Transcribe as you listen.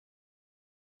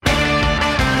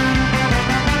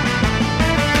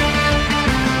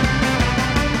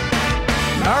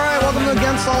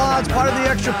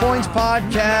Extra Points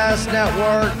Podcast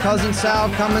Network. Cousin Sal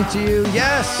coming to you.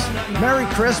 Yes, Merry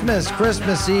Christmas,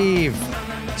 Christmas Eve.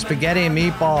 Spaghetti and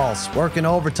meatballs, working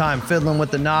overtime, fiddling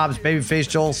with the knobs. Babyface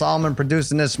Joel Solomon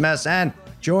producing this mess. And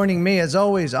joining me, as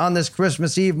always, on this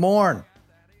Christmas Eve morn,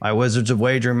 my wizards of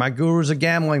wagering, my gurus of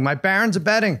gambling, my barons of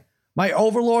betting, my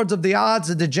overlords of the odds,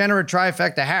 the degenerate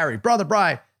trifecta, Harry, Brother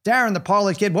Bry, Darren the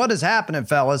Parlay Kid. What is happening,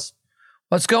 fellas?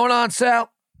 What's going on,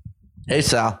 Sal? Hey,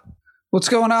 Sal. What's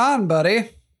going on, buddy?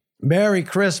 Merry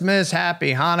Christmas,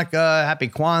 Happy Hanukkah, Happy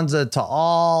Kwanzaa to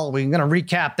all. We're going to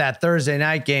recap that Thursday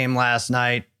night game last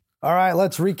night. All right,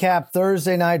 let's recap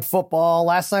Thursday night football.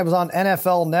 Last night was on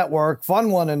NFL Network.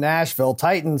 Fun one in Nashville.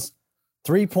 Titans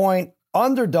 3-point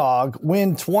underdog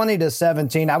win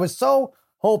 20-17. I was so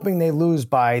hoping they lose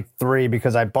by 3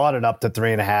 because I bought it up to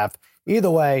 3.5.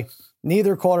 Either way,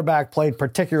 neither quarterback played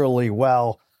particularly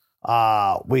well.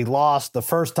 We lost the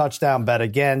first touchdown bet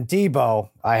again.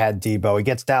 Debo, I had Debo. He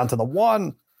gets down to the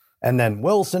 1, and then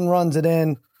Wilson runs it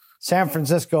in. San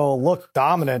Francisco looked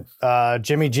dominant.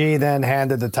 Jimmy G then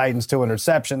handed the Titans 2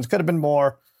 interceptions. Could have been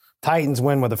more. Titans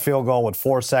win with a field goal with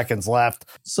 4 seconds left.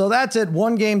 So that's it.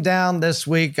 One game down this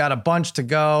week. Got a bunch to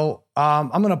go. I'm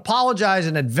going to apologize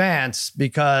in advance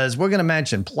because we're going to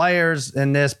mention players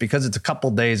in this because it's a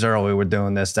couple days early we're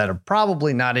doing this that are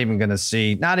probably not even going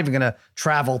to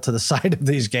travel to the site of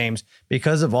these games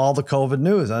because of all the COVID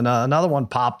news. And another one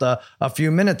popped a few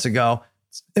minutes ago.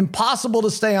 It's impossible to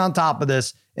stay on top of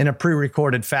this in a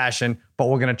pre-recorded fashion, but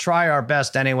we're going to try our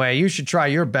best anyway. You should try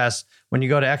your best when you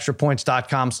go to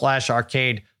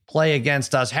extrapoints.com/arcade, play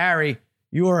against us. Harry,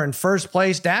 you are in first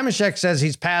place. Damashek says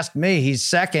he's passed me. He's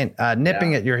second,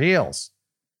 nipping at your heels.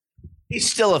 He's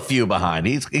still a few behind.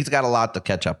 He's got a lot to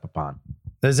catch up upon.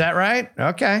 Is that right?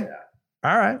 Okay. Yeah.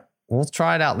 All right. We'll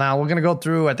try it out now. We're going to go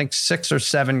through, I think, 6 or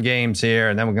 7 games here,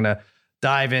 and then we're going to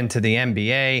dive into the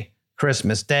NBA.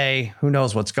 Christmas Day. Who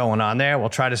knows what's going on there? We'll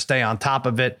try to stay on top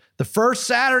of it. The first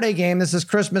Saturday game, this is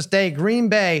Christmas Day. Green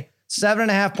Bay,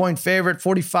 7.5-point favorite.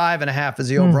 45.5 is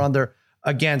the over-under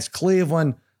against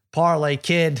Cleveland. Parlay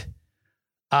Kid.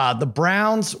 The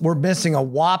Browns were missing a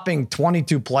whopping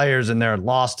 22 players in their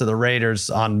loss to the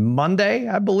Raiders on Monday.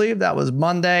 I believe that was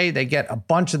Monday. They get a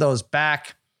bunch of those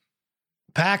back.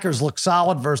 Packers look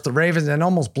solid versus the Ravens and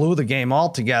almost blew the game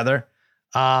altogether.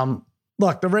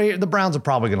 Look, the Browns are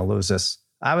probably going to lose this.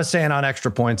 I was saying on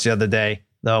Extra Points the other day,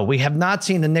 though, we have not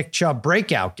seen the Nick Chubb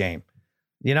breakout game.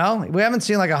 You know, we haven't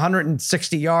seen like a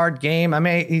 160-yard game. I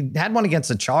mean, he had one against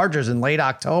the Chargers in late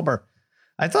October.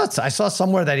 I saw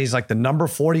somewhere that he's like the number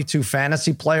 42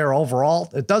 fantasy player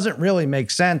overall. It doesn't really make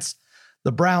sense.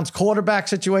 The Browns quarterback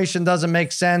situation doesn't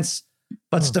make sense.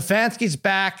 But Stefanski's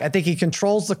back. I think he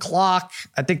controls the clock.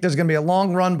 I think there's going to be a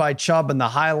long run by Chubb in the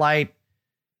highlight.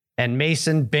 And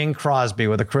Mason Bing Crosby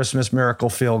with a Christmas miracle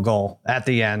field goal at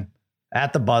the end,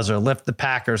 at the buzzer, lift the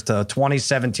Packers to a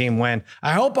 2017 win.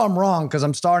 I hope I'm wrong because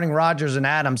I'm starting Rodgers and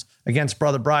Adams against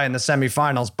Brother Brian in the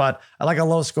semifinals, but I like a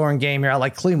low-scoring game here. I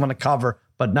like Cleveland to cover,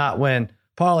 but not win.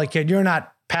 Parlay Kid, you're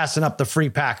not passing up the free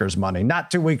Packers money. Not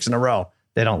 2 weeks in a row.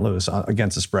 They don't lose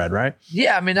against the spread, right?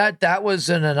 Yeah, I mean, that was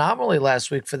an anomaly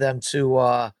last week for them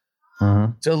to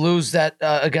lose that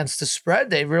against the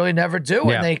spread. They really never do.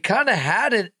 Yeah. And they kind of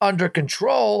had it under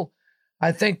control.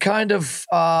 I think kind of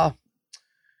try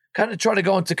to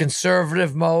go into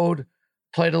conservative mode,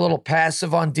 played a little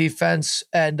passive on defense,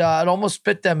 and it almost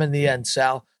bit them in the end,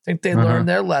 Sal. I think they learned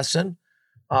their lesson.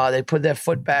 They put their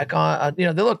foot back on.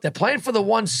 They're playing for the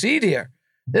 1 seed here.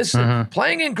 This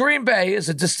playing in Green Bay is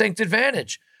a distinct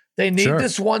advantage. They need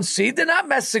this 1 seed. They're not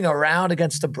messing around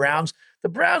against the Browns. The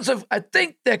Browns I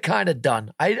think they're kind of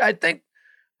done. I think,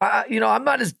 I'm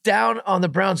not as down on the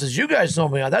Browns as you guys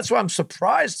normally are. That's why I'm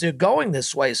surprised they're going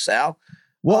this way, Sal.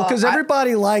 Well, because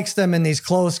everybody likes them in these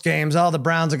close games. Oh, the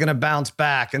Browns are going to bounce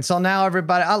back. And so now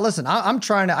everybody, listen,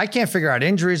 I can't figure out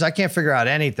injuries. I can't figure out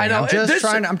anything. I know,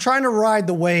 I'm trying to ride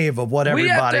the wave of what everybody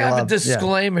loves. We have to have a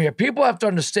disclaimer here. People have to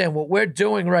understand what we're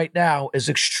doing right now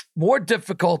is more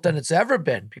difficult than it's ever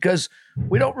been because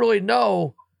we don't really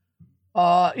know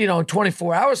in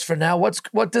 24 hours from now,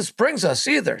 what this brings us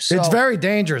either. So it's very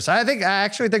dangerous. I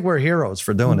actually think we're heroes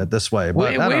for doing it this way.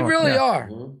 But we really are.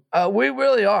 We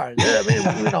really are. I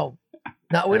mean,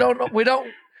 we don't.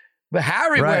 But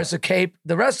Harry wears a cape.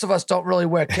 The rest of us don't really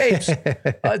wear capes.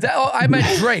 I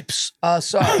meant drapes.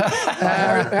 Sorry.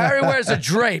 Harry wears a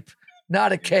drape,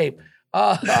 not a cape.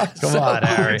 Come on,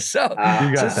 Harry. So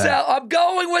I'm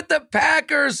going with the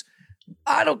Packers.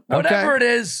 Whatever it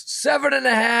is,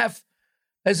 7.5.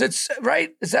 Is it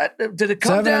right? Is that, did it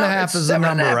come down? 7.5 is the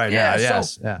number right now.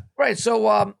 Yes. Right.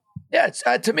 So, it's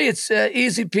to me, it's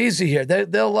easy peasy here.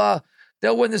 They'll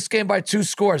they'll win this game by 2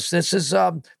 scores. This is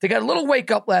they got a little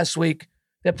wake up last week.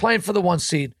 They're playing for the 1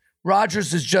 seed.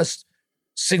 Rodgers is just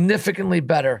significantly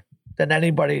better than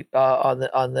anybody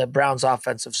on the Browns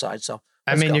offensive side. So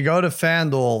I mean, you go to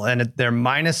FanDuel and they're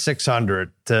minus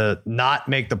 600 to not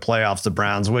make the playoffs, the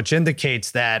Browns, which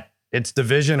indicates that it's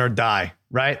division or die,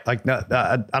 right? Like, no,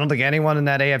 I don't think anyone in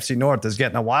that AFC North is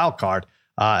getting a wild card.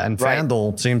 And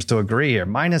FanDuel seems to agree here.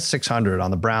 Minus 600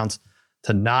 on the Browns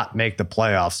to not make the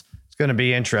playoffs. It's going to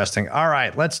be interesting. All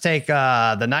right, let's take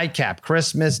the nightcap.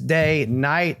 Christmas Day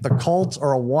night. The Colts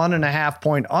are a 1.5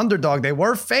 point underdog. They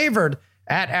were favored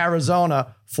at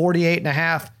Arizona.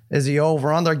 48.5 is the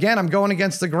over under. Again, I'm going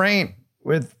against the grain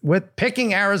with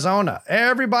picking Arizona.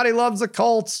 Everybody loves the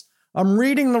Colts. I'm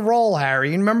reading the roll,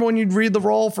 Harry. You remember when you'd read the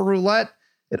roll for roulette?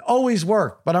 It always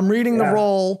worked, but I'm reading the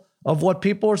roll of what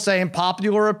people are saying,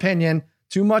 popular opinion.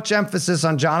 Too much emphasis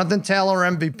on Jonathan Taylor,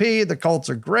 MVP. The Colts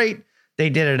are great. They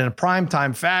did it in a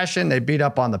primetime fashion. They beat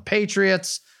up on the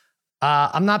Patriots.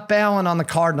 I'm not bailing on the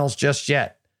Cardinals just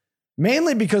yet.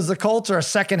 Mainly because the Colts are a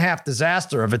second half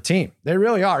disaster of a team. They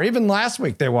really are. Even last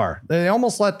week they were. They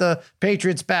almost let the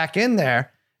Patriots back in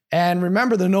there. And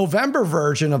remember the November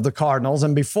version of the Cardinals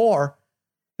and before,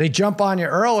 they jump on you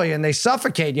early and they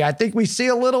suffocate you. I think we see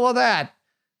a little of that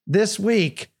this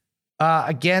week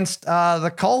against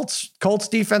the Colts. Colts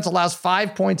defense allows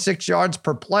 5.6 yards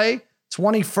per play,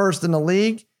 21st in the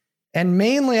league. And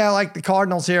mainly I like the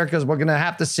Cardinals here because we're going to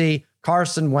have to see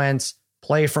Carson Wentz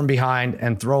play from behind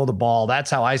and throw the ball. That's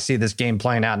how I see this game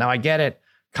playing out. Now, I get it.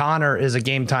 Connor is a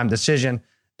game time decision.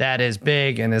 That is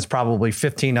big, and there's probably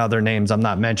 15 other names I'm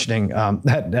not mentioning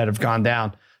that have gone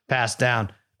down, passed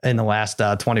down in the last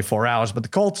 24 hours. But the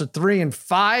Colts are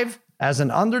 3-5 as an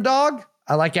underdog.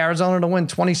 I like Arizona to win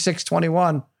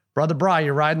 26-21. Brother Bry,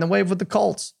 you're riding the wave with the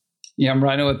Colts. Yeah, I'm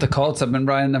riding with the Colts. I've been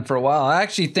riding them for a while. I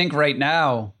actually think right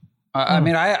now,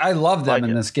 I love them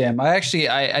in this game. I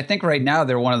think right now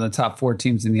they're one of the top 4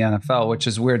 teams in the NFL, which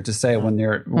is weird to say when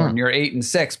you're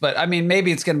 8-6. But I mean,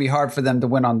 maybe it's going to be hard for them to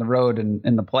win on the road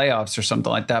in the playoffs or something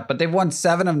like that. But they've won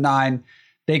 7 of 9.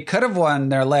 They could have won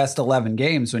their last 11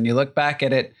 games. When you look back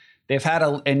at it,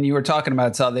 and you were talking about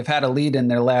it, so they've had a lead in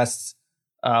their last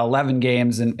 11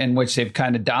 games in which they've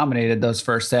kind of dominated those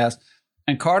first halves.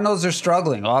 And Cardinals are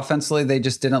struggling. Offensively, they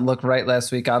just didn't look right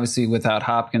last week. Obviously, without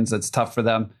Hopkins, that's tough for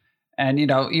them. And,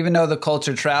 even though the Colts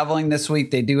are traveling this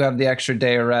week, they do have the extra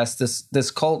day of rest.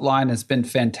 This Colt line has been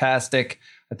fantastic.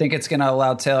 I think it's going to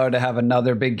allow Taylor to have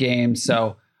another big game.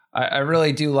 So I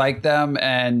really do like them.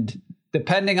 And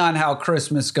depending on how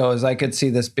Christmas goes, I could see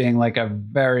this being like a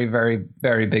very, very,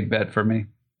 very big bet for me.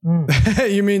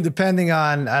 You mean depending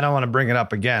on, I don't want to bring it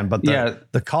up again, but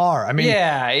the car. I mean,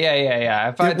 yeah.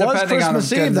 It was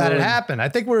Christmas Eve that it happened. I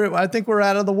think we're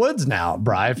out of the woods now,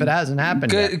 Bri, if it hasn't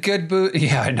happened yet. Good boot.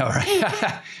 Yeah, I know,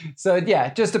 right? So yeah,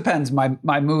 it just depends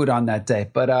my mood on that day.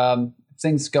 But if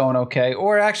things going okay,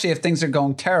 or actually if things are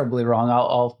going terribly wrong,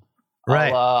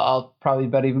 I'll probably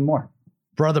bet even more.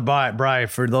 Brother Bri,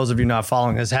 for those of you not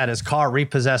following, has had his car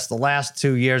repossessed the last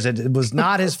 2 years. It was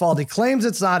not his fault. He claims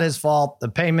it's not his fault. The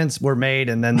payments were made,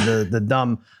 and then the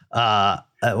dumb.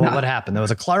 What happened? There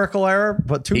was a clerical error,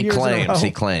 but 2 years in a row. He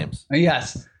claims.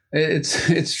 Yes,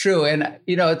 it's true, and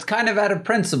it's kind of out of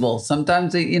principle.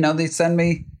 Sometimes they send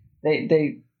me,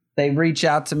 they reach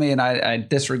out to me, and I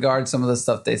disregard some of the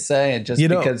stuff they say, and just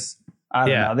because. I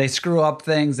don't know. They screw up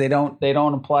things. They don't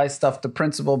apply stuff to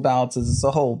principal balances. It's the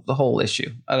whole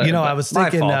issue. I was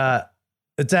thinking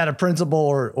it's out of principle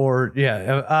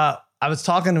I was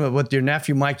talking with your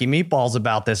nephew, Mikey Meatballs,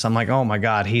 about this. I'm like, oh my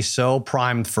God, he's so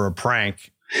primed for a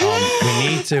prank. We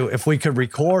need to, if we could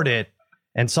record it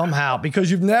and somehow,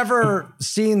 because you've never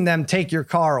seen them take your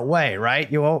car away, right?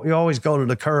 You always go to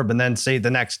the curb and then see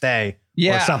the next day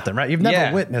or something, right? You've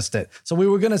never witnessed it. So we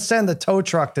were going to send the tow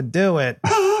truck to do it.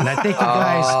 And I think you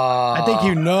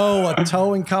guys, a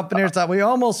towing company or something. We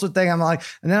almost would think, I'm like,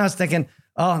 and then I was thinking,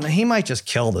 oh, he might just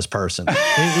kill this person.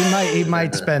 He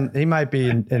might be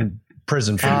in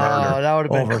prison for murder. That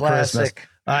would have been classic. Christmas.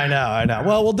 I know.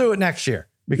 Well, we'll do it next year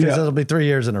because it'll be 3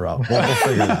 years in a row. We'll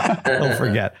figure it out. Don't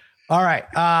forget. All right.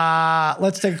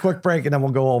 Let's take a quick break and then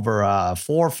we'll go over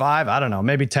 4 or 5. I don't know,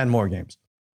 maybe 10 more games.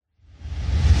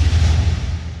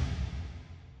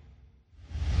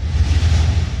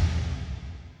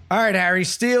 All right, Harry.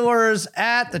 Steelers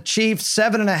at the Chiefs,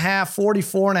 7.5,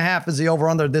 44.5 is the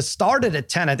over-under. This started at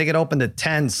 10. I think it opened at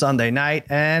 10 Sunday night.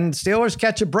 And Steelers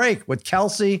catch a break with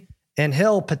Kelsey and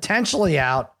Hill potentially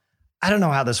out. I don't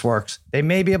know how this works. They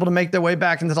may be able to make their way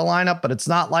back into the lineup, but it's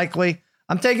not likely.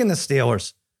 I'm taking the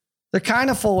Steelers. They're kind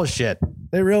of full of shit.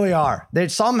 They really are. They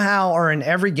somehow are in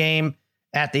every game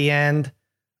at the end.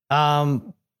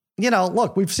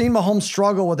 look, we've seen Mahomes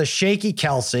struggle with a shaky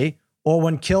Kelsey or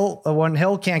when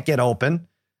Hill can't get open.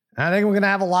 And I think we're going to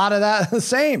have a lot of that the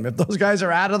same if those guys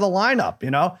are out of the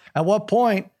lineup. At what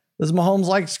point does Mahomes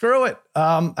like, screw it?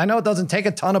 I know it doesn't take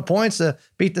a ton of points to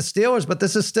beat the Steelers, but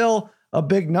this is still a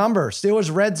big number.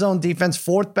 Steelers red zone defense,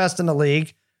 4th best in the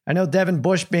league. I know Devin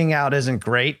Bush being out isn't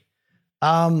great.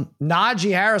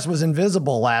 Najee Harris was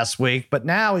invisible last week, but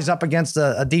now he's up against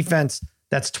a defense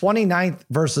that's 29th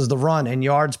versus the run in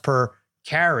yards per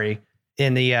carry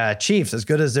in the Chiefs. As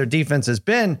good as their defense has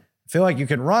been, I feel like you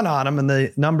can run on them, and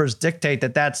the numbers dictate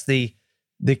that that's the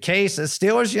case. As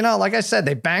Steelers, like I said,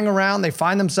 they bang around, they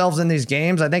find themselves in these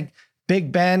games. I think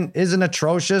Big Ben isn't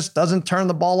atrocious, doesn't turn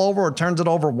the ball over or turns it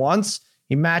over once.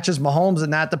 He matches Mahomes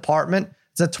in that department.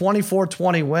 It's a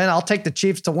 24-20 win. I'll take the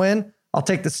Chiefs to win. I'll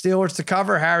take the Steelers to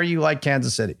cover. How are you like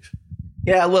Kansas City?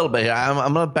 Yeah, a little bit.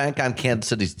 I'm going to bank on Kansas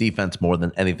City's defense more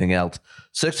than anything else.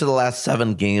 6 of the last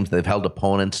 7 games, they've held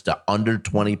opponents to under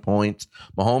 20 points.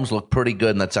 Mahomes looked pretty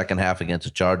good in that second half against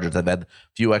the Chargers. They've had a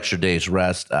few extra days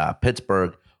rest.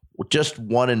 Pittsburgh just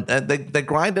won, and they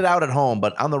grind it out at home,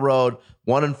 but on the road,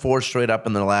 1-4 straight up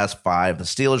in the last 5. The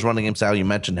Steelers running game style, you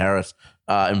mentioned Harris,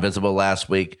 invisible last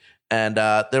week. And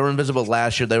they were invisible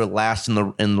last year. They were last in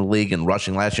the league in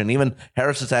rushing last year. And even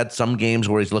Harris has had some games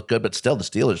where he's looked good, but still the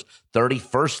Steelers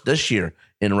 31st this year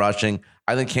in rushing.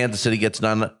 I think Kansas City gets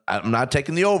done. I'm not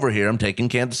taking the over here. I'm taking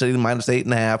Kansas City minus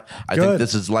 8.5. I think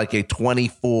this is like a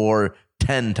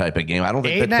 24-10 type of game. I don't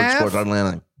think Pittsburgh scores on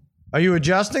landing. Are you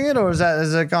adjusting it, or is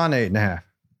it gone 8.5?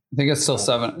 I think it's still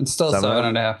 7. It's still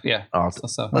 7.5. Yeah. Oh, still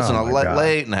 7. Listen, I'll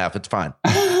lay 8.5. It's fine.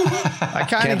 I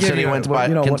kind of give you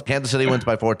Kansas City wins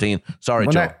by 14. Sorry,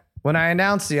 Joe. When I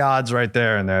announce the odds right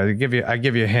there and there, I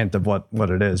give you a hint of what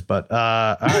it is. But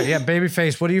all right, yeah,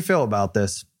 Babyface, what do you feel about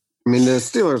this? I mean, the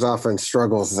Steelers offense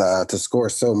struggles to score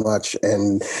so much,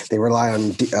 and they rely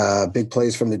on big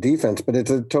plays from the defense, but it's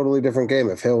a totally different game.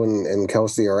 If Hill and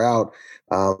Kelsey are out,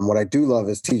 what I do love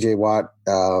is TJ Watt.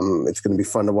 It's going to be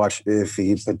fun to watch if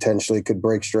he potentially could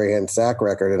break Strahan's sack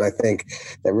record. And I think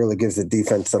that really gives the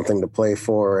defense something to play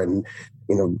for. And,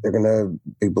 they're going to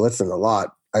be blitzing a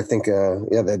lot. I think,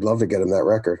 they'd love to get him that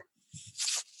record.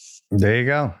 There you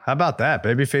go. How about that?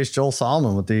 Babyface Joel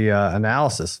Solomon with the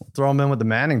analysis. Throw him in with the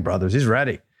Manning brothers. He's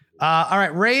ready. All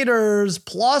right. Raiders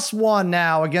 +1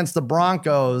 now against the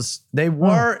Broncos. It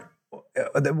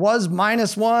was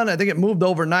 -1. I think it moved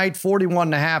overnight.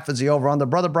 41.5 is the over under.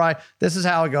 Brother Bry, this is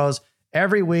how it goes.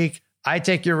 Every week, I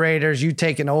take your Raiders. You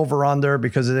take an over under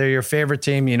because they're your favorite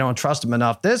team. You don't trust them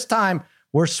enough. This time,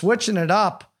 we're switching it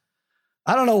up.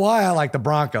 I don't know why I like the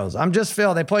Broncos. I'm just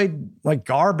feeling they played like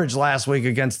garbage last week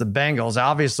against the Bengals.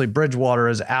 Obviously, Bridgewater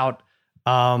is out.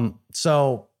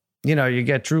 So, you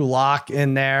get Drew Lock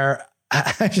in there.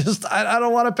 I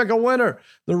don't want to pick a winner.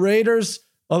 The Raiders,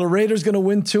 are the Raiders going to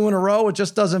win 2 in a row? It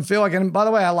just doesn't feel like it. And by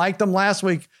the way, I liked them last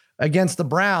week against the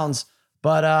Browns,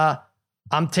 but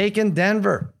I'm taking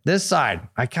Denver this side.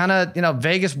 I kind of,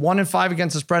 Vegas 1-5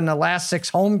 against the spread in the last 6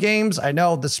 home games. I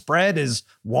know the spread is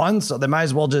 1, so they might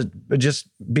as well just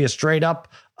be a straight up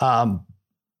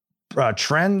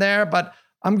trend there. But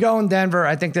I'm going Denver.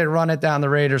 I think they run it down the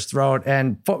Raiders' throat,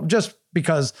 and just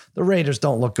because the Raiders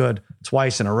don't look good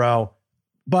twice in a row.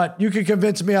 But you can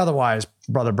convince me otherwise,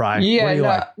 Brother Brian.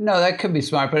 Yeah, no, that could be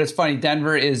smart. But it's funny.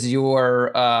 Denver is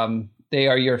your. They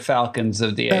are your Falcons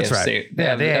of the That's AFC. Right.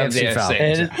 Yeah, the AFC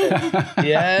Falcons.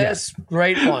 Yes,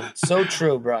 great one. So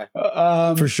true, Brian.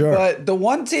 For sure. But the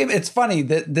one team, it's funny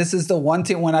that this is the one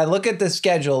team. When I look at the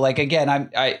schedule, like again,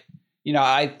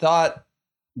 I thought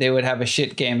they would have a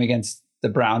shit game against the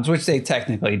Browns, which they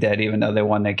technically did, even though they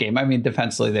won that game. I mean,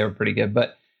 defensively they were pretty good,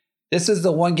 but this is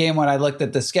the one game when I looked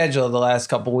at the schedule the last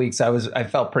couple of weeks, I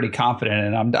felt pretty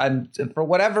confident. And I'm for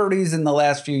whatever reason, the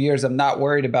last few years, I'm not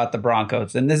worried about the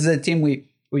Broncos. And this is a team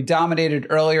we dominated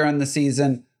earlier in the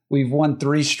season. We've won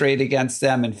 3 straight against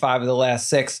them in 5 of the last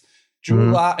 6. Drew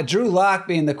Lock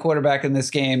being the quarterback in this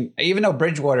game, even though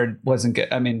Bridgewater wasn't good.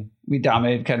 I mean, we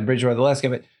dominated kind of Bridgewater the last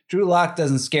game, but Drew Lock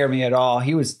doesn't scare me at all.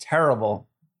 He was terrible.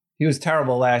 He was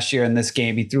terrible last year in this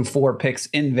game. He threw 4 picks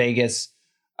in Vegas.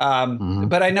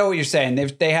 But I know what you're saying.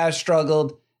 They have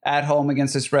struggled at home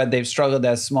against the spread. They've struggled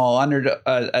as a small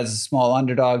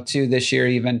underdog too this year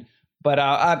even. But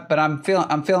I'm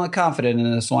feeling confident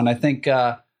in this one. I think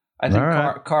Carr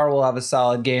will have a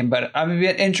solid game. But I'm a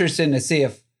bit interested to see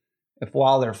if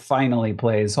Waller finally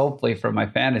plays. Hopefully for my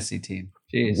fantasy team.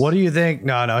 Jeez. What do you think?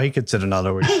 No, he could sit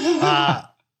another week.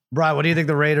 Brian, what do you think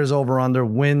the Raiders over under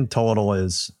win total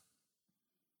is?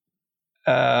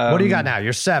 What do you got now?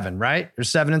 You're 7, right? You're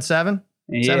 7-7?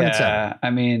 7-7. I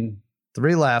mean,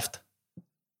 3 left.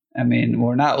 I mean,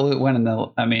 we're not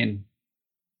winning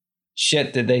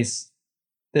shit, did they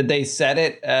set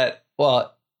it at,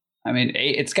 well, I mean,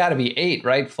 it's got to be 8,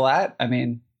 right? Flat. I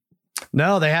mean,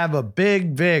 no, they have a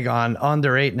big on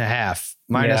under 8.5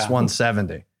 minus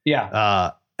 170.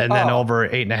 Yeah. And then over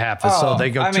 8.5. So they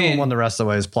go 2-1 the rest of the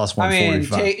way is plus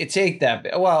 145. I mean, take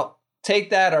that. Well,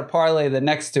 take that or parlay the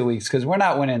next 2 weeks, because we're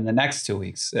not winning the next 2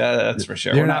 weeks. That's for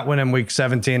sure. You're not winning week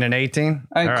 17 and 18?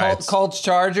 I mean, Colts,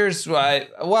 Chargers. You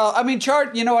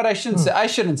know what? I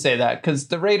shouldn't say that, because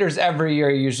the Raiders every year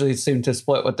usually seem to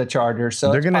split with the Chargers.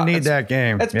 So they're going to need that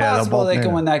game. It's possible they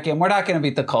can win that game. We're not going to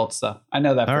beat the Colts, though. I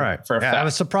know that for a fact. I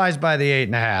was surprised by the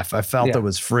 8.5. I felt it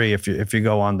was free if you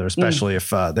go under, especially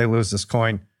if they lose this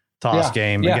coin toss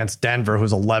game against Denver,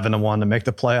 who's 11-1 to make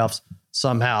the playoffs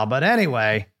somehow. But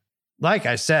anyway, like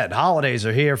I said, holidays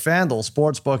are here. FanDuel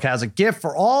Sportsbook has a gift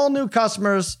for all new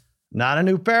customers. Not a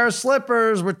new pair of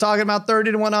slippers. We're talking about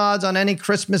 30-1 odds on any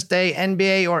Christmas Day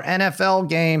NBA or NFL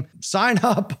game. Sign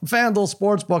up FanDuel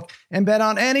Sportsbook and bet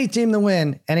on any team to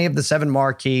win any of the 7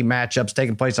 marquee matchups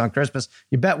taking place on Christmas.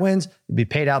 Your bet wins, you'll be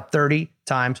paid out 30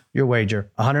 times your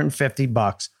wager,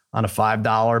 $150 on a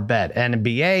 $5 bet.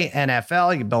 NBA,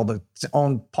 NFL, you can build a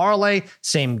own parlay,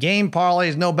 same game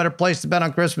parlays. No better place to bet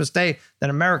on Christmas Day than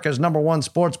America's #1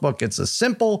 sportsbook. It's a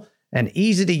simple and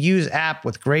easy to use app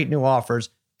with great new offers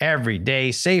every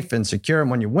day, safe and secure. And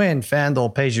when you win,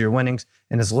 FanDuel pays you your winnings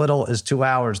in as little as 2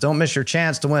 hours. Don't miss your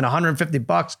chance to win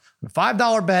 $150 on a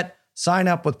 $5 bet. Sign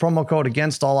up with promo code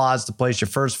Against All Odds to place your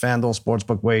first FanDuel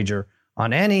Sportsbook wager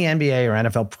on any NBA or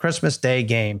NFL Christmas Day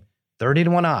game.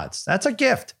 30-1 odds. That's a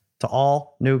gift to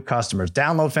all new customers.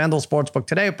 Download FanDuel Sportsbook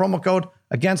today. Promo code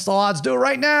Against All Odds. Do it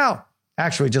right now.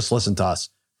 Actually, just listen to us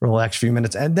for the next few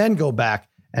minutes and then go back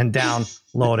and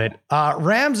download it.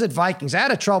 Rams at Vikings. I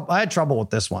had trouble with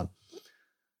this one.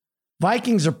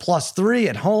 Vikings are +3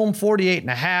 at home.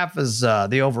 48.5 is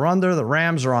the over-under. The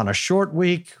Rams are on a short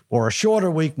week, or a shorter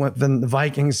week than the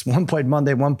Vikings. One played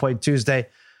Monday, one played Tuesday.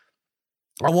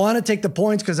 I want to take the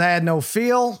points because I had no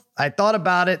feel. I thought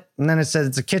about it, and then it said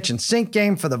it's a kitchen sink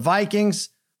game for the Vikings,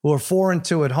 who are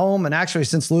 4-2 at home. And actually,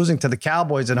 since losing to the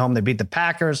Cowboys at home, they beat the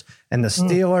Packers and the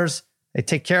Steelers. They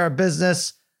take care of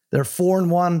business. They're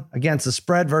 4-1 against the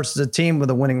spread versus a team with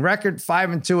a winning record,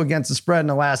 5-2 against the spread in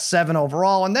the last 7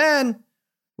 overall. And then,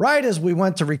 right as we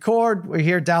went to record, we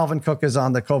hear Dalvin Cook is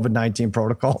on the COVID-19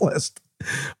 protocol list.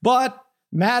 But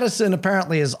Madison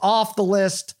apparently is off the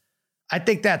list. I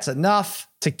think that's enough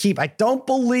to keep. I don't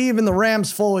believe in the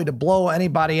Rams fully to blow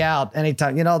anybody out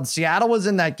anytime. You know, Seattle was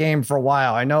in that game for a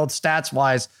while. I know stats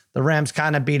wise, the Rams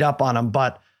kind of beat up on them,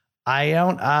 but I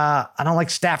don't like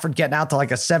Stafford getting out to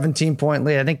like a 17-point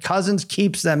lead. I think Cousins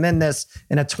keeps them in this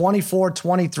in a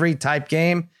 24-23 type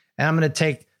game. And I'm going to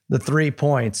take the 3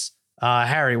 points.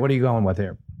 Harry, what are you going with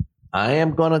here? I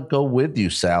am going to go with you,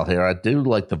 Sal, here. I do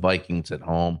like the Vikings at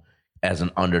home as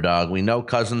an underdog. We know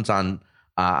Cousins on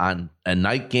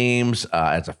night games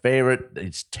as a favorite.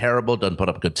 It's terrible. Doesn't put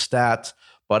up good stats.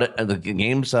 But the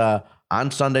games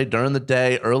on Sunday during the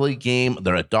day, early game,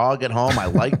 they're a dog at home. I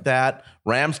like that.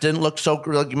 Rams didn't look so,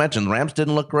 like you mentioned, Rams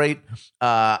didn't look great.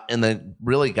 And they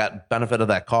really got benefit of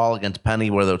that call against Penny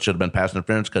where there should have been pass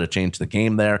interference. Could have changed the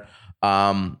game there.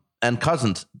 And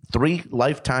Cousins, 3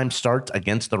 lifetime starts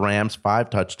against the Rams,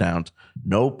 5 touchdowns,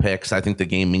 no picks. I think the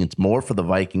game means more for the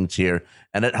Vikings here.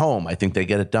 And at home, I think they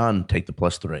get it done. Take the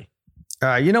 +3.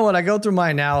 You know what? I go through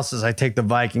my analysis. I take the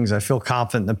Vikings. I feel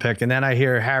confident in the pick. And then I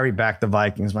hear Harry back the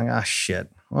Vikings. I'm like, shit.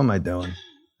 What am I doing?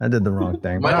 I did the wrong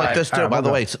thing. Might like this too. By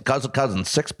the way, Cousins,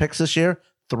 6 picks this year,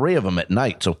 3 of them at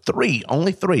night. So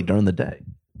only 3 during the day.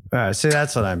 All right. See,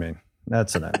 that's what I mean.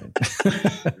 That's what I mean.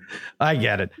 I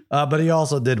get it. But he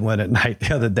also did win at night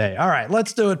the other day. All right,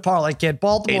 let's do it. Parlay Kid.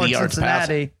 Baltimore,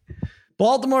 Cincinnati.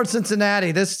 Baltimore,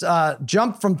 Cincinnati. This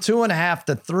jumped from 2.5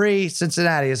 to 3.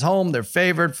 Cincinnati is home. They're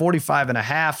favored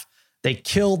 45.5. They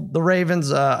killed the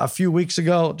Ravens a few weeks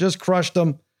ago. Just crushed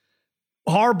them.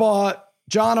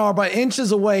 John Harbaugh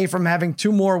inches away from having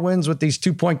 2 more wins with these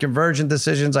 2-point conversion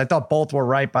decisions. I thought both were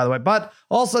right, by the way. But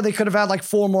also they could have had like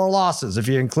 4 more losses if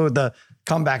you include the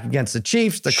comeback against the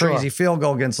Chiefs, the crazy field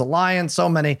goal against the Lions. So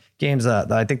many games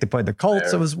that I think they played the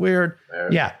Colts. It was weird.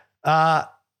 Yeah.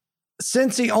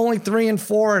 Cincy only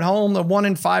 3-4 at home. They're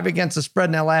 1-5 against the spread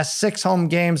in their last 6 home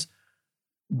games.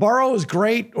 Burrow is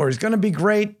great, or he's going to be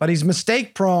great, but he's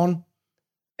mistake prone.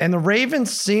 And the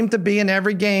Ravens seem to be in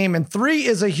every game. And 3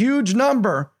 is a huge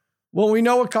number. Well, we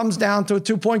know it comes down to a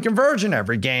 2-point conversion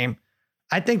every game.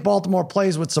 I think Baltimore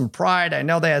plays with some pride. I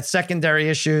know they had secondary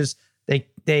issues.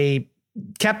 They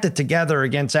kept it together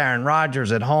against Aaron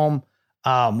Rodgers at home.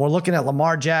 We're looking at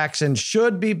Lamar Jackson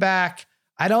should be back.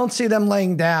 I don't see them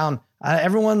laying down.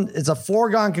 It's a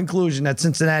foregone conclusion that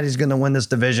Cincinnati's going to win this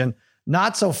division.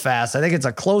 Not so fast. I think it's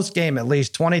a close game, at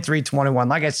least 23-21.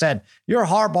 Like I said, you're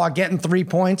Harbaugh getting 3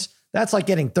 points. That's like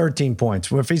getting 13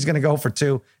 points if he's going to go for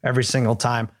 2 every single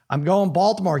time. I'm going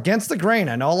Baltimore against the grain.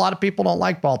 I know a lot of people don't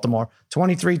like Baltimore.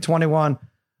 23-21.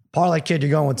 Parlay Kid, you're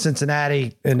going with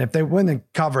Cincinnati. And if they win the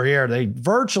cover here, they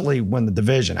virtually win the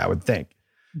division, I would think.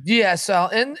 Yeah, Sal.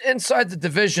 Inside the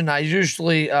division, I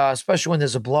usually, especially when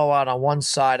there's a blowout on one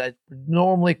side, I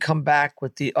normally come back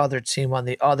with the other team on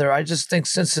the other. I just think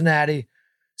Cincinnati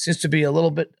seems to be a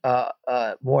little bit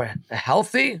more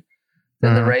healthy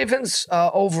than the Ravens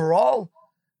overall.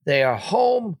 They are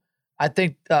home. I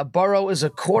think Burrow is a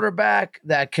quarterback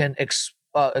that can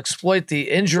exploit the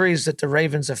injuries that the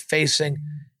Ravens are facing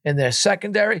in their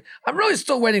secondary. I'm really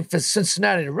still waiting for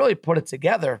Cincinnati to really put it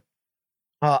together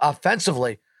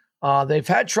offensively. They've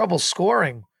had trouble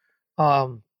scoring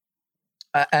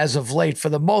as of late for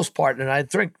the most part. And I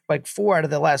think like 4 out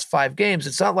of the last 5 games,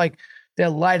 it's not like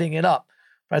they're lighting it up.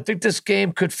 But I think this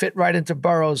game could fit right into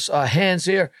Burrow's hands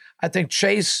here. I think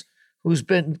Chase, who's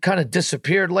been kind of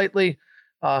disappeared lately,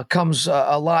 comes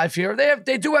alive here.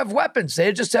 They do have weapons.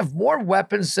 They just have more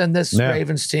weapons than this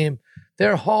Ravens team.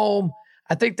 They're home.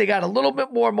 I think they got a little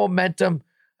bit more momentum.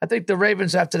 I think the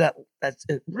Ravens, after that's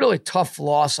a really tough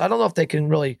loss, I don't know if they can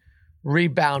really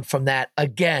rebound from that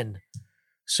again.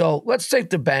 So let's take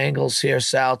the Bengals here,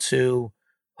 Sal, to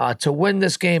win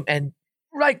this game and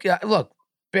look,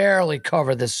 barely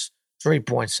cover this 3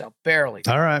 points, Sal, barely.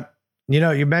 All right.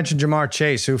 You mentioned Jamar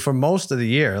Chase, who for most of the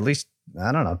year, at least,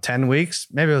 I don't know, 10 weeks,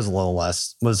 maybe it was a little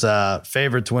less, was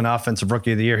favored to win Offensive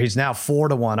Rookie of the Year. He's now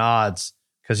 4-1 odds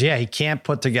because, he can't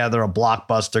put together a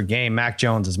blockbuster game. Mac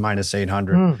Jones is minus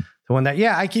 800 to win that.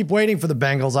 Yeah, I keep waiting for the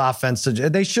Bengals offense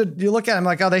you look at them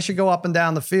like, they should go up and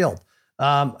down the field.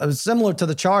 It was similar to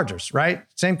the Chargers, right?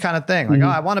 Same kind of thing. Like,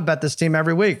 I want to bet this team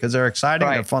every week because they're exciting.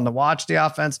 Right. They're fun to watch, the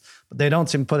offense, but they don't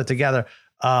seem to put it together.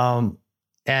 What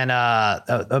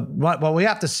we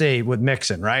have to see with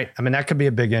Mixon, right? I mean, that could be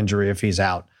a big injury if he's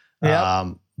out.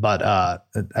 Yep. But I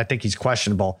think he's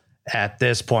questionable at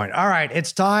this point. All right,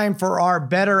 it's time for our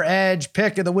Better Edge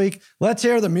pick of the week. Let's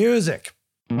hear the music.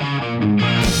 You get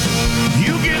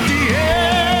the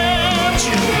edge.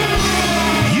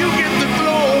 You get the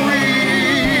glory.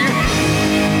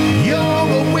 You're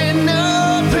a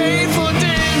winner, pay for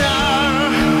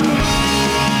dinner.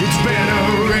 It's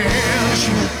Better Edge.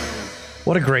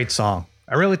 What a great song.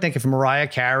 I really think if Mariah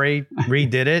Carey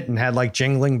redid it and had like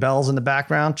jingling bells in the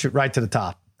background, right to the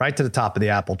top of the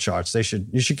Apple charts.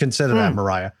 You should consider that,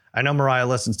 Mariah. I know Mariah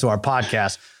listens to our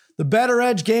podcast. The Better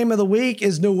Edge game of the week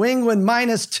is New England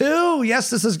 -2.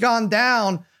 Yes, this has gone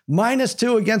down.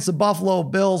 -2 against the Buffalo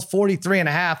Bills.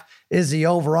 43.5 is the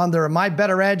over-under. And my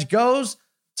Better Edge goes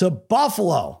to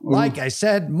Buffalo. Ooh. Like I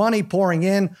said, money pouring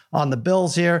in on the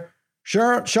Bills here.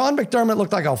 Sure, Sean McDermott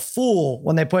looked like a fool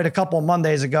when they played a couple of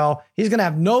Mondays ago. He's going to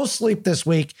have no sleep this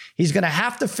week. He's going to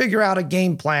have to figure out a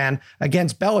game plan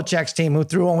against Belichick's team, who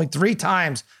threw only 3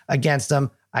 times against them.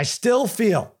 I still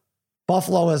feel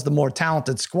Buffalo is the more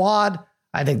talented squad.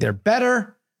 I think they're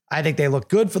better. I think they look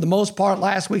good for the most part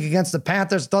last week against the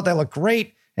Panthers. Thought they looked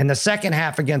great in the second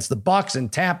half against the Bucs in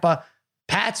Tampa.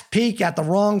 Pats peak at the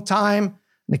wrong time.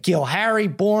 N'Keal Harry,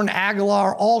 Bourne,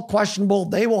 Aguilar, all questionable.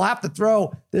 They will have to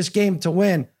throw this game to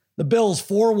win. The Bills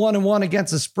 4-1-1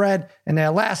 against the spread in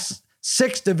their last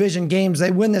 6 division games.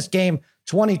 They win this game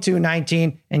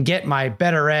 22-19 and get my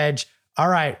Better Edge. All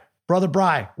right, Brother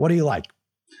Bry, what do you like?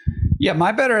 Yeah,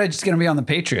 my Better Edge is going to be on the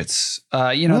Patriots.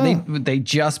 They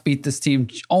just beat this team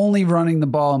only running the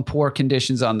ball in poor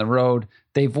conditions on the road.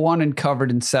 They've won and covered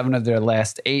in 7 of their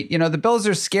last 8. The Bills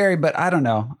are scary, but I don't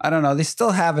know. They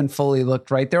still haven't fully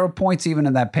looked right. There were points even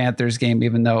in that Panthers game,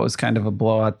 even though it was kind of a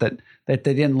blowout, that they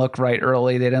didn't look right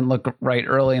early. They didn't look right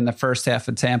early in the first half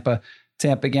of Tampa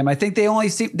game. I think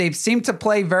they've seemed to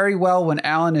play very well when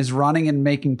Allen is running and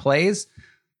making plays,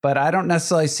 but I don't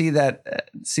necessarily see that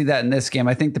in this game.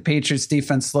 I think the Patriots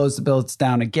defense slows the Bills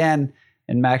down again,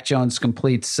 and Mac Jones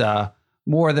completes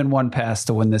more than one pass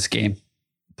to win this game.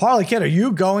 Parlay Kid, are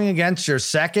you going against your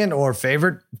second or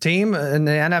favorite team in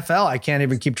the NFL? I can't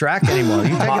even keep track anymore. Are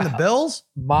you taking the Bills?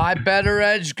 My Better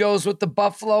Edge goes with the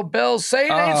Buffalo Bills. Say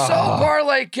it ain't so,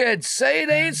 Parlay Kid. Say it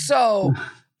ain't so.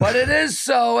 But it is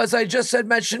so, as I just had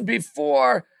mentioned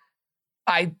before.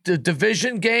 The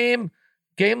division game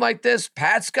like this,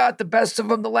 Pats got the best of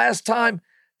them the last time.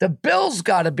 The Bills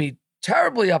got to be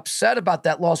terribly upset about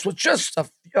that loss, which just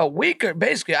a week, or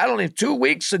basically, 2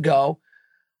 weeks ago.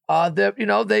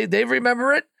 They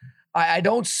remember it. I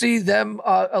don't see them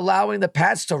allowing the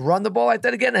Pats to run the ball like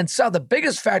that again. And so the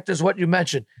biggest factor is what you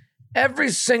mentioned.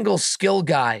 Every single skill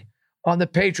guy on the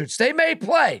Patriots. They may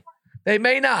play, they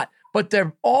may not, but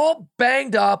they're all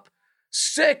banged up,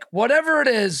 sick, whatever it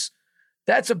is.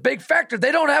 That's a big factor.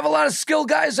 They don't have a lot of skilled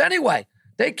guys anyway.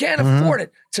 They can't afford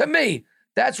it. To me,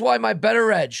 that's why my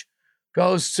better edge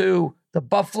goes to the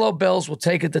Buffalo Bills. We'll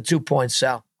take it to 2 points,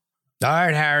 Sal. All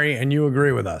right, Harry, and you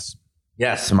agree with us.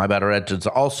 Yes, my better edge is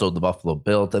also the Buffalo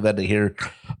Bills. They've had to hear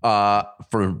for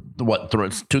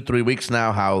 2-3 weeks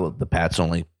now how the Pats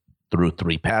only threw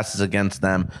 3 passes against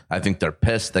them. I think they're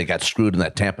pissed. They got screwed in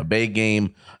that Tampa Bay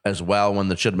game as well when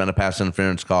there should have been a pass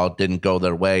interference call. It didn't go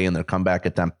their way in their comeback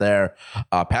attempt there.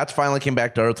 Pats finally came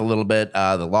back to earth a little bit.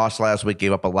 The loss last week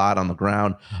gave up a lot on the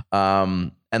ground.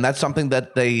 And that's something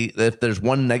that if there's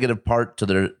one negative part to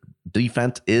their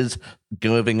defense is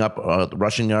giving up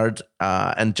rushing yards.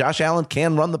 And Josh Allen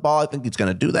can run the ball. I think he's going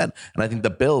to do that. And I think the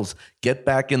Bills get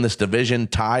back in this division,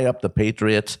 tie up the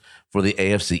Patriots for the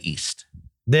AFC East.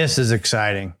 This is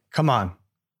exciting. Come on.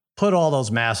 Put all those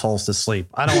massholes to sleep.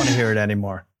 I don't want to hear it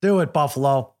anymore. Do it,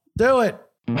 Buffalo. Do it.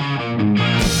 You get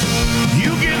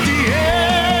the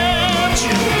edge.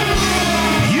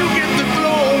 You get the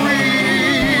glory.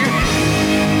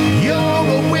 You're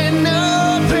a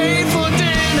winner. Pay for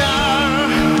dinner.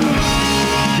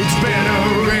 It's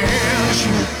Better Edge.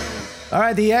 All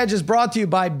right, The Edge is brought to you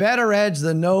by Better Edge,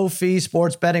 the no-fee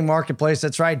sports betting marketplace.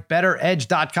 That's right,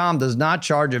 BetterEdge.com does not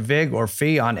charge a vig or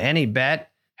fee on any bet.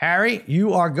 Harry,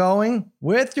 you are going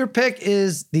with your pick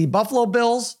is the Buffalo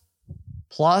Bills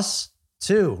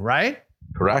 +2, right?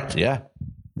 Correct, yeah.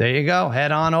 There you go.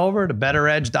 Head on over to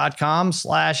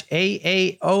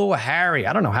BetterEdge.com/AAO Harry.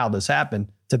 I don't know how this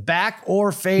happened. To back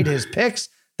or fade his picks,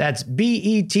 that's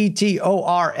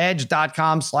BETTOR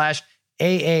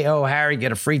edge.com/AAO Harry.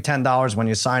 Get a free $10 when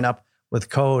you sign up with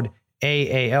code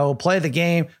AAO. Play the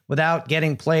game without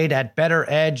getting played at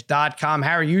betteredge.com.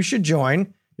 Harry, you should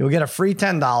join. You'll get a free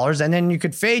 $10 and then you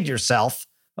could fade yourself.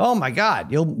 Oh my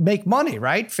God. You'll make money,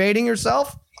 right? Fading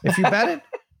yourself if you bet it.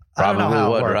 Probably I don't know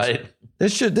how would, it works. right?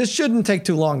 This shouldn't take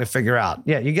too long to figure out.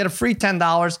 Yeah, you get a free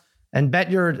 $10 and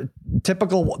bet your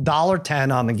typical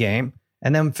 $1.10 on the game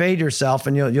and then fade yourself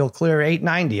and you'll clear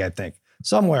 $8.90, I think.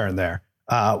 Somewhere in there.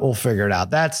 We'll figure it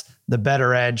out. That's the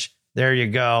Better Edge. There you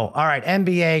go. All right,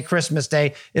 NBA, Christmas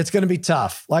Day. It's going to be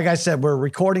tough. Like I said, we're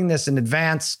recording this in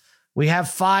advance. We have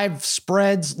 5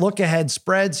 spreads, look-ahead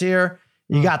spreads here.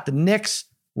 You got the Knicks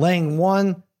laying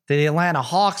 1 to the Atlanta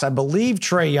Hawks. I believe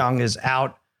Trae Young is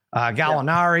out.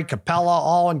 Gallinari, Capella,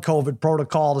 all in COVID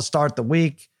protocol to start the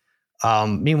week.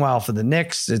 Meanwhile, for the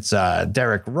Knicks, it's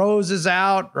Derrick Rose is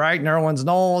out, right? Nerlens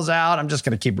Noel is out. I'm just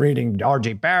going to keep reading.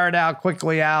 RJ Barrett out,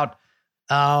 quickly out.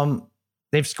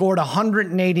 They've scored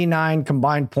 189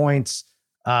 combined points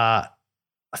a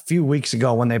few weeks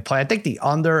ago when they play. I think the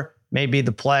under may be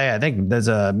the play. I think there's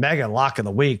a mega lock of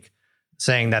the week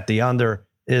saying that the under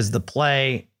is the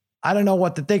play. I don't know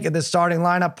what to think of this starting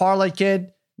lineup. Parlay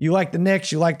Kid, you like the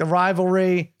Knicks, you like the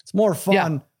rivalry. It's more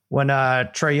fun when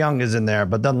Trae Young is in there,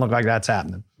 but doesn't look like that's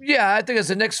happening. Yeah, I think as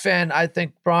a Knicks fan, I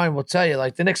think Brian will tell you,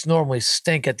 like the Knicks normally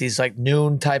stink at these like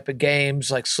noon type of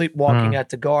games, like sleepwalking at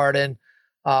the Garden.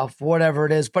 For whatever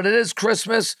it is, but it is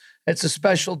Christmas. It's a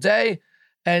special day.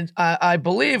 And I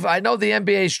believe, I know the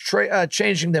NBA is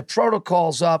changing their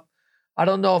protocols up. I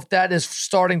don't know if that is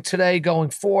starting today going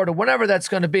forward or whenever that's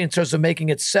going to be in terms of making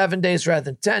it 7 days rather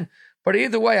than 10. But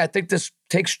either way, I think this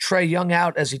takes Trae Young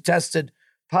out as he tested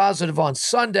positive on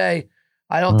Sunday.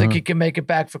 I don't think he can make it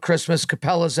back for Christmas.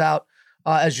 Capella's out.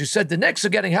 As you said, the Knicks are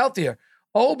getting healthier.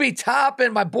 Obi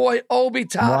Toppin, my boy Obi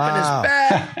Toppin is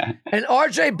back. And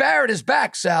RJ Barrett is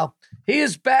back, Sal. He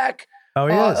is back Oh,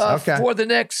 he is? Okay. for the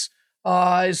Knicks.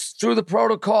 He's through the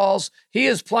protocols. He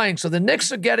is playing. So the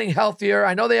Knicks are getting healthier.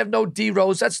 I know they have no D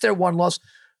Rose. That's their one loss.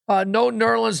 No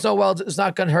Nerlens Noel is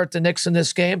not going to hurt the Knicks in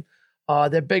this game.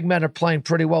 Their big men are playing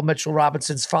pretty well. Mitchell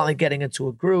Robinson's finally getting into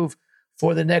a groove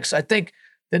for the Knicks. I think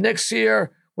the Knicks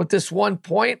here with this 1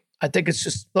 point, I think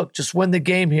it's just win the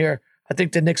game here. I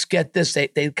think the Knicks get this. They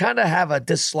kind of have a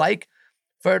dislike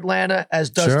for Atlanta, as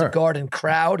does the Garden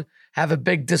crowd. Have a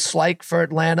big dislike for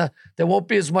Atlanta. There won't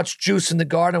be as much juice in the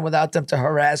Garden without them to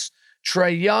harass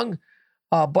Trae Young.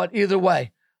 But either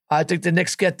way, I think the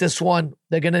Knicks get this one.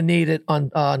 They're going to need it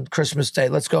on Christmas Day.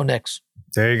 Let's go Knicks.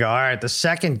 There you go. All right, the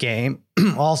second game,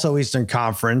 also Eastern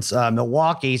Conference.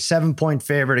 Milwaukee, 7-point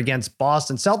favorite against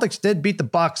Boston. Celtics did beat the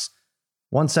Bucks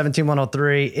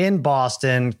 117-103 in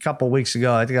Boston a couple weeks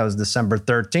ago. I think that was December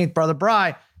 13th. Brother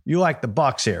Bry, you like the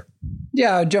Bucks here?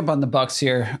 Yeah, I'll jump on the Bucks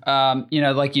here.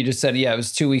 Like you just said, it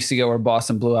was 2 weeks ago where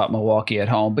Boston blew out Milwaukee at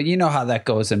home. But you know how that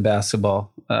goes in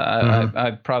basketball.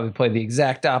 I'd probably play the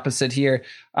exact opposite here.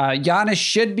 Giannis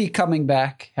should be coming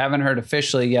back. Haven't heard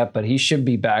officially yet, but he should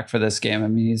be back for this game. I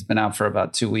mean, he's been out for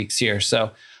about 2 weeks here.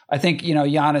 So I think,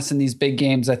 Giannis in these big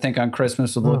games, I think on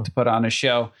Christmas would look to put on a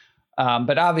show.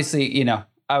 But obviously,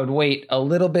 I would wait a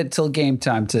little bit till game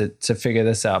time to figure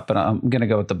this out. But I'm going to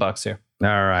go with the Bucks here. All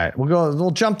right.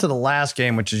 We'll jump to the last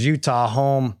game, which is Utah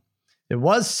home. It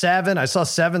was 7. I saw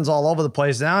 7s all over the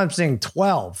place. Now I'm seeing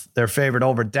 12. They're favored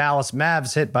over Dallas.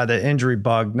 Mavs hit by the injury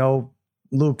bug. No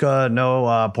Luka, no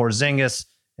Porzingis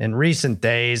in recent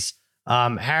days.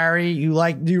 Harry,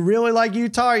 do you really like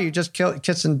Utah? Or are you just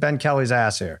kissing Ben Kelly's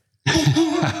ass here?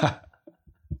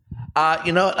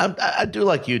 I do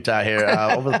like Utah here.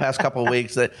 Over the past couple of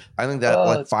weeks, I think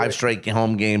that 5 straight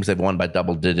home games they've won by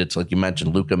double digits. Like you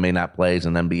mentioned, Luka may not play as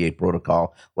an NBA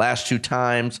protocol. Last 2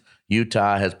 times,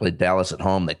 Utah has played Dallas at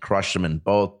home. They crushed them in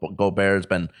both. Gobert's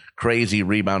been crazy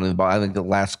rebounding the ball. I think the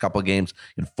last couple of games,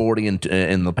 in 40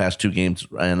 in the past 2 games.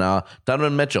 And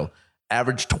Donovan Mitchell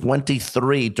averaged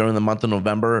 23 during the month of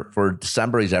November. For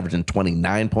December, he's averaging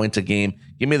 29 points a game.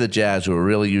 Give me the Jazz, who are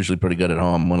really usually pretty good at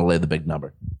home. I'm going to lay the big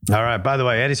number. All right. By the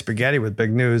way, Eddie Spaghetti with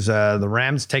big news. The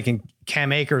Rams taking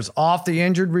Cam Akers off the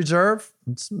injured reserve.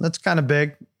 That's kind of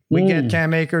big. We get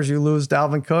Cam Akers. You lose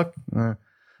Dalvin Cook.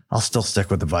 I'll still stick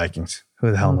with the Vikings.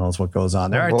 Who the hell knows what goes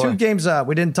on there? All right, 2 games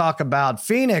we didn't talk about.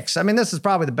 Phoenix. I mean, this is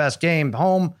probably the best game.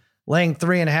 Home laying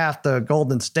 3.5 to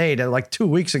Golden State. Like 2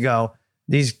 weeks ago,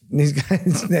 these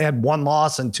guys, they had 1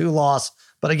 loss and 2 loss.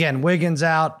 But again, Wiggins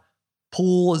out.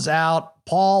 Poole is out.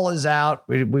 Paul is out.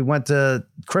 We went to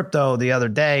Crypto the other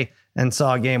day and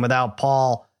saw a game without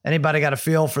Paul. Anybody got a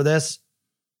feel for this?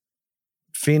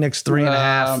 Phoenix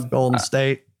 3.5, Golden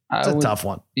State. It's a tough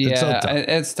one.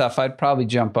 It's tough. I'd probably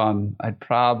jump on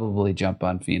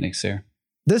Phoenix here.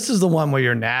 This is the one where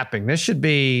you're napping. They should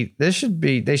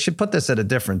put this at a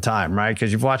different time, right?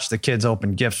 Because you've watched the kids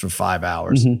open gifts for 5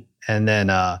 hours. Mm-hmm. And then,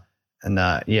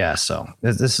 so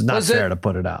this is not fair to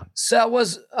put it out. So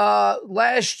was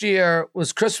last year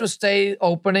was Christmas Day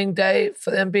opening day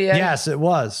for the NBA? Yes, it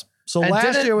was. So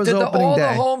last year was opening day. All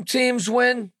the home teams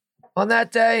win on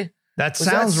that day? That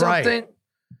sounds right.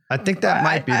 I think that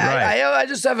might be right. I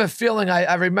just have a feeling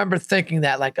I remember thinking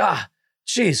that, like,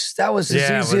 geez, that was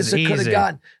as easy as it could have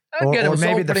gotten. Again, or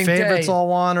maybe the favorites all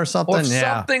won or something. Or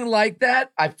something like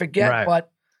that. I forget,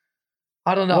 but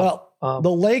I don't know. Well,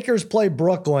 the Lakers play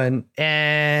Brooklyn,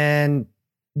 and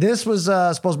this was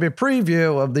supposed to be a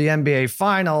preview of the NBA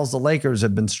Finals. The Lakers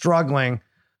have been struggling,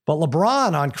 but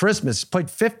LeBron on Christmas played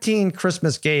 15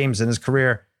 Christmas games in his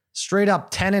career, straight up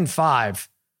 10-5.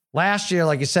 Last year,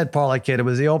 like you said, Parlay Kid, it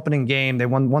was the opening game. They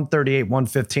won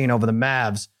 138-115 over the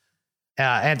Mavs.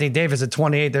 Anthony Davis at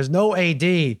 28. There's no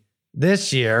AD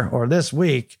this year or this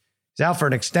week. He's out for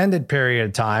an extended period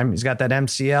of time. He's got that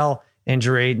MCL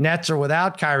injury. Nets are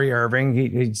without Kyrie Irving.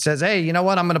 He says, hey, you know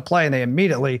what? I'm going to play. And they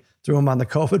immediately threw him on the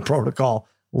COVID protocol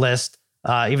list,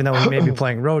 even though he may be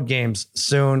playing road games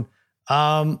soon.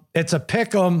 It's a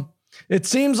pick 'em. It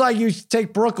seems like you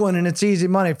take Brooklyn and it's easy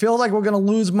money. It feels like we're going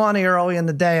to lose money early in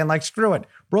the day and like, screw it.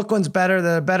 Brooklyn's better.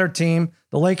 They're a better team.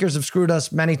 The Lakers have screwed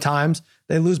us many times.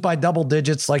 They lose by double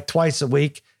digits like twice a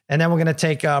week. And then we're going to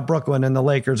take Brooklyn and the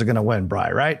Lakers are going to win,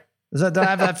 Bri, right? Do I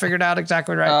have that figured out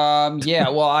exactly right? Yeah,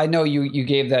 well, I know you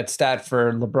gave that stat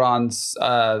for LeBron's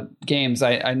games.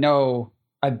 I know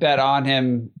I bet on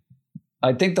him.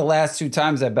 I think the last 2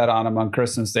 times I bet on him on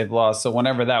Christmas, they've lost. So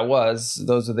whenever that was,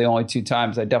 those are the only 2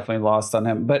 times I definitely lost on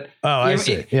him. But I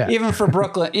see. Yeah. Even for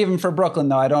Brooklyn,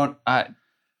 though, I'm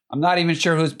not even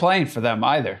sure who's playing for them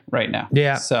either right now.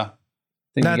 Yeah. So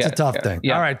that's a tough thing.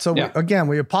 Yeah. All right. So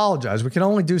we apologize. We can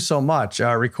only do so much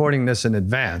recording this in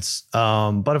advance.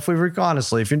 But if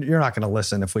honestly, if you're not going to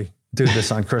listen if we do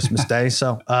this on Christmas Day,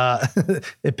 so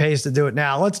it pays to do it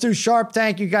now. Let's do Sharp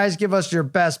Tank. You guys give us your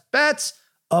best bets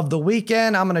of the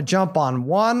weekend. I'm going to jump on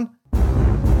one.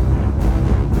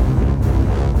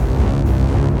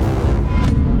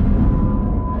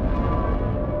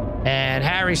 And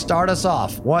Harry, start us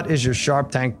off. What is your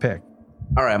Sharp Tank pick?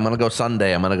 All right, I'm going to go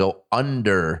Sunday. I'm going to go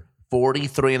under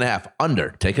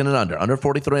 43.5. Taking it under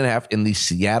 43.5 in the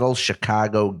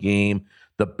Seattle-Chicago game.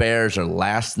 The Bears are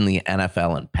last in the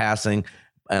NFL in passing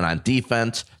and on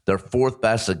defense. They're 4th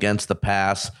best against the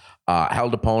pass.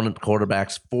 Held opponent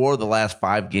quarterbacks for the last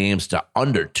 5 games to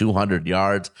under 200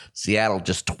 yards. Seattle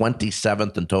just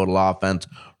 27th in total offense.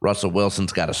 Russell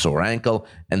Wilson's got a sore ankle,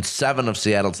 and 7 of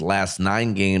Seattle's last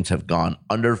 9 games have gone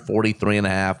under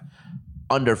 43.5.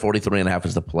 Under 43.5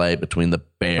 is the play between the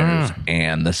Bears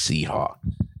and the Seahawks.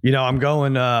 You know, I'm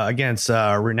going against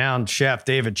renowned chef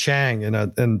David Chang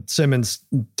and Simmons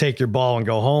Take Your Ball and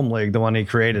Go Home League, the one he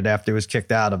created after he was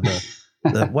kicked out of the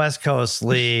the West Coast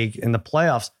League in the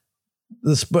playoffs.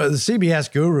 The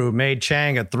CBS guru made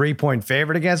Chang a 3-point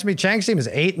favorite against me. Chang's team is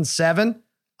 8-7.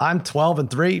 I'm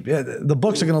 12-3. The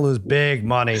books are going to lose big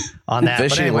money on that.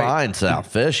 Fishy anyway, line, Sal.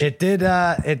 Fish. It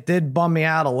did bum me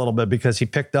out a little bit because he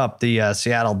picked up the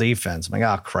Seattle defense. I'm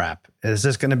like, oh crap. Is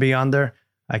this going to be under?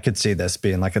 I could see this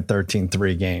being like a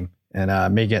 13-3 game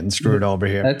and me getting screwed over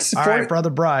here. That's all right,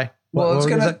 brother Bry. Well, I was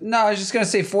just going to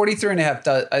say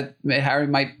 43.5. Harry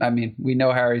might, we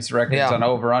know Harry's records on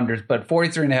over-unders, but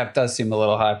 43.5 does seem a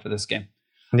little high for this game.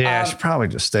 Yeah, I should probably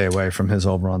just stay away from his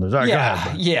over-unders. All right, go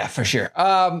ahead. Yeah, for sure.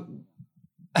 I'm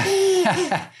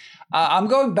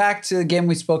going back to the game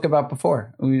we spoke about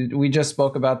before. We just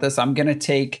spoke about this. I'm going to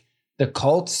take the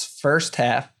Colts first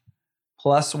half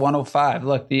plus 105.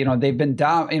 Look, they've been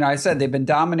I said they've been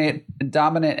dominant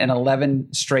in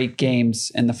 11 straight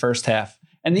games in the first half.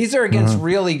 And these are against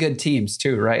really good teams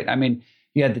too, right? I mean,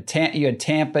 you had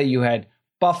Tampa, you had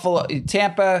Buffalo.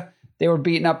 Tampa, they were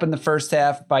beaten up in the first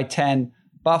half by 10.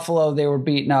 Buffalo, they were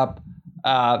beaten up.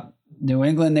 New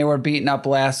England, they were beaten up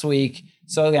last week.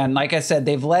 So again, like I said,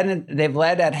 they've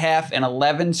led at half in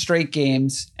 11 straight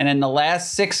games, and in the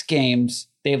last 6 games,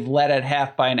 they've led at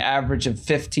half by an average of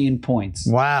 15 points.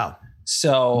 Wow.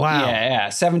 So, yeah,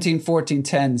 17, 14,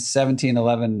 10, 17,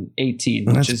 11, 18.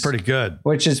 Which is pretty good.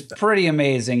 Which is pretty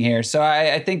amazing here. So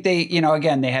I think they,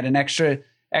 again, they had an extra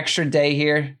day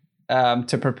here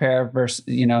to prepare versus,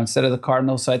 instead of the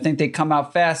Cardinals. So I think they come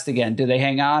out fast again. Do they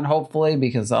hang on? Hopefully,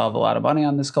 because I'll have a lot of money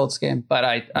on this Colts game. But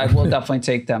I will definitely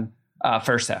take them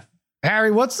first half.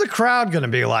 Harry, what's the crowd going to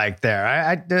be like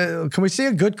there? Can we see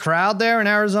a good crowd there in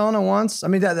Arizona once? I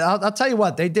mean, I'll tell you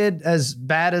what, they did as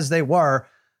bad as they were.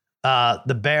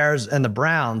 The Bears and the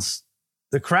Browns,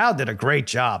 the crowd did a great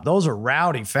job. Those are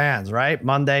rowdy fans, right?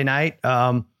 Monday night.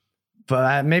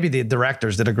 But maybe the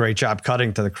directors did a great job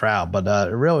cutting to the crowd, but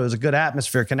it really was a good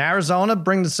atmosphere. Can Arizona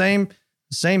bring the same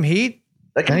heat?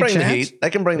 They can bring the heat.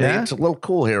 They can bring the heat. It's a little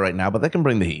cool here right now, but they can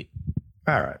bring the heat.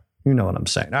 All right. You know what I'm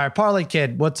saying. All right. Parlay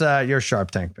Kid, what's your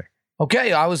Sharp Tank pick?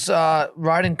 Okay, I was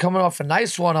coming off a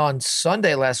nice one on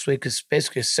Sunday last week. It's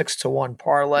basically a 6-1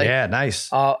 parlay. Yeah,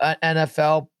 nice.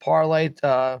 NFL parlay,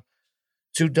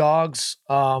 2 dogs.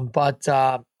 But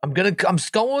I'm going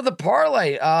with a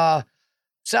parlay.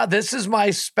 So this is my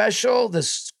special.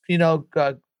 This, it's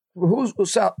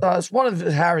one of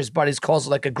Harry's buddies calls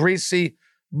it like a greasy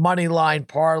money line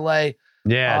parlay.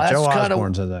 Yeah, Joe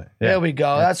Osborne said that. Yeah. There we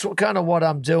go. Yeah. That's kind of what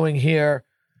I'm doing here.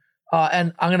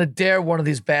 And I'm going to dare one of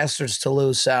these bastards to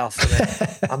lose, Sal.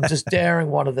 I'm just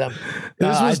daring one of them.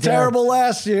 This was terrible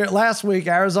last week.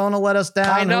 Arizona let us down.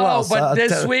 I know, but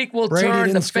this week we'll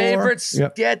turn the favorites,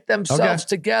 get themselves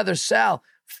together. Sal,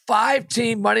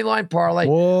 5-team money line parlay.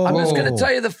 Whoa. I'm just going to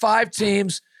tell you the 5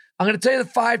 teams. I'm going to tell you the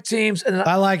 5 teams. And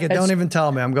I like it. Don't even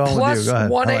tell me. I'm going with you. Go ahead.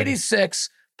 186,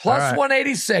 plus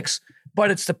 186. But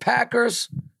it's the Packers,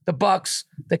 the Bucks,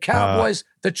 the Cowboys,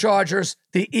 the Chargers,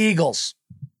 the Eagles.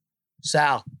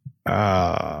 Sal. All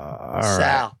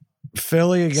right.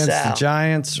 Philly against the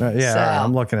Giants. Yeah, all right,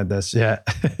 I'm looking at this. Yeah.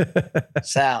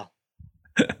 Sal.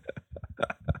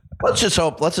 Let's just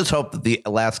hope that the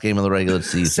last game of the regular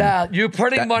season. Sal, you're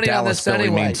putting money on this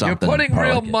anyway. You're putting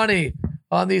real money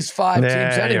on these 5 teams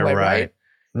anyway, right?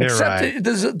 Except,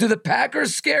 do the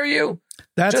Packers scare you?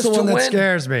 That's just the one that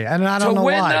scares me, and I don't know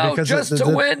why. Because just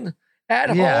to win at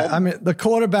home. Yeah, I mean the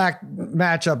quarterback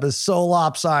matchup is so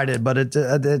lopsided, but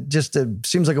it just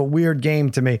seems like a weird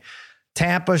game to me.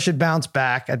 Tampa should bounce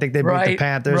back. I think they beat the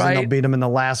Panthers, and they'll beat them in the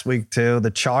last week too.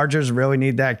 The Chargers really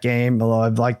need that game, although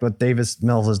I've liked what Davis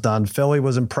Mills has done. Philly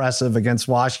was impressive against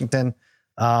Washington,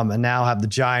 and now have the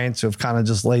Giants who have kind of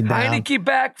just laid down. Heineke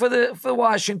back for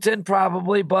Washington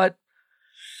probably, but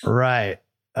right.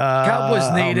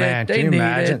 Cowboys need it. They need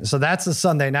it. So that's the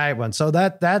Sunday night one. So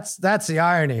that's the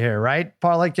irony here, right?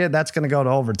 Parlay Kid, that's going to go to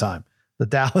overtime. The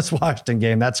Dallas Washington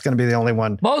game, that's going to be the only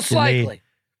one. Most likely.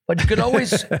 But you could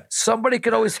always somebody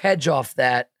could always hedge off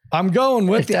that. I'm going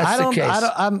with you.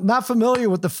 I'm not familiar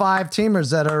with the 5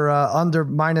 teamers that are under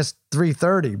minus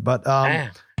 330, but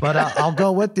I'll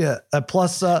go with you.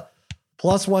 Plus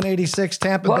 186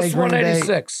 Tampa Bay, Green Bay.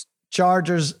 186.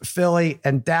 Chargers, Philly,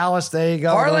 and Dallas. There you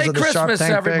go. Parlay Christmas,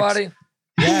 everybody. Picks.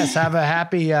 Yes, have a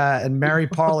happy and merry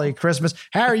parlay Christmas.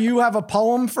 Harry, you have a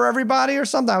poem for everybody or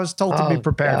something? I was told to be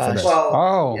prepared for this.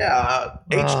 Well,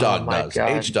 H-Dog does.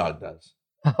 H-Dog does.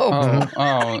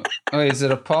 Is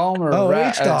it a poem or a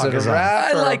rap? H-Dog is a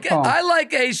rap. I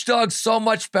like H-Dog so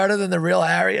much better than the real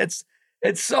Harry. It's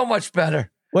so much better.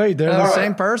 Wait, they're the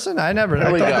same person? I never.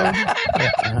 There we go.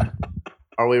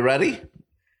 Are we ready?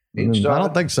 I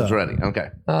don't think so. It's ready. Okay.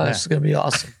 This is going to be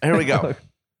awesome. Here we go.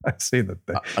 I see the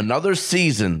thing. Another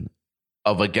season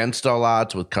of Against All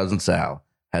Odds with Cousin Sal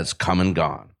has come and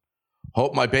gone.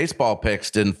 Hope my baseball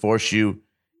picks didn't force you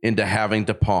into having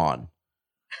to pawn.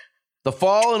 The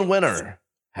fall and winter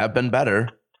have been better,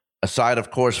 aside, of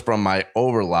course, from my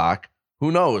overlock.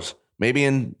 Who knows? Maybe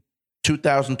in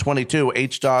 2022,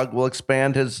 H-Dog will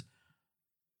expand his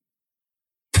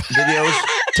videos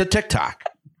to TikTok.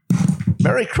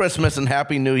 Merry Christmas and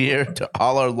Happy New Year to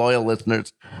all our loyal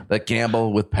listeners that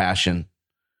gamble with passion.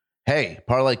 Hey,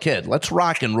 Parlay Kid, let's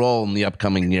rock and roll in the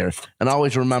upcoming year. And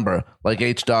always remember, like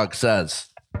H-Dog says,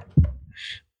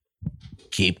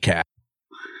 keep cat.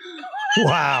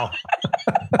 Wow.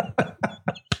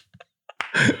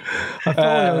 I felt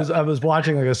like I was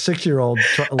watching like a 6-year-old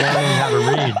learning how to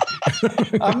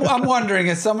read. I'm wondering,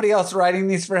 is somebody else writing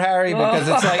these for Harry? Because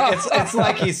it's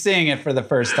like he's seeing it for the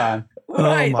first time.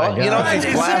 Right. Oh my God. You know,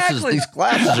 these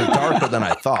glasses are darker than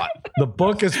I thought. The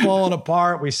book is falling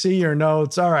apart. We see your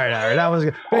notes. All right, Harry. That was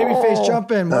good. Babyface, jump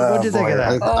in. What did you think of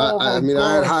that? I mean,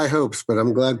 I had high hopes, but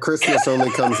I'm glad Christmas only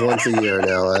comes once a year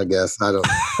now, I guess. I don't.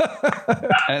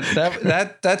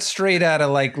 That's straight out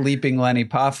of like Leaping Lenny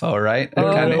Poffo, right?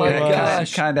 Oh my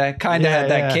gosh. Kind of had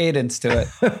that cadence to it.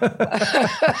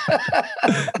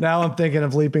 Now I'm thinking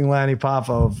of Leaping Lenny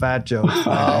Poffo, fat jokes.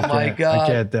 Oh my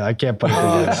God. I can't put it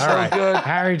together. So all right. good.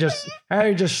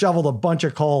 Harry just shoveled a bunch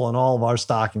of coal in all of our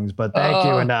stockings, but thank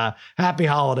you and happy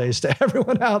holidays to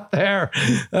everyone out there.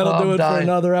 That'll do it for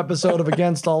another episode of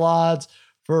Against All Odds.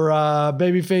 For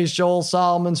Babyface Joel,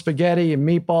 Solomon, Spaghetti, and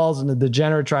Meatballs, and the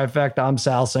Degenerate Trifecta, I'm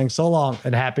Sal saying so long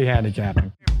and happy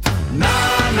handicapping.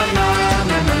 Na, na, na.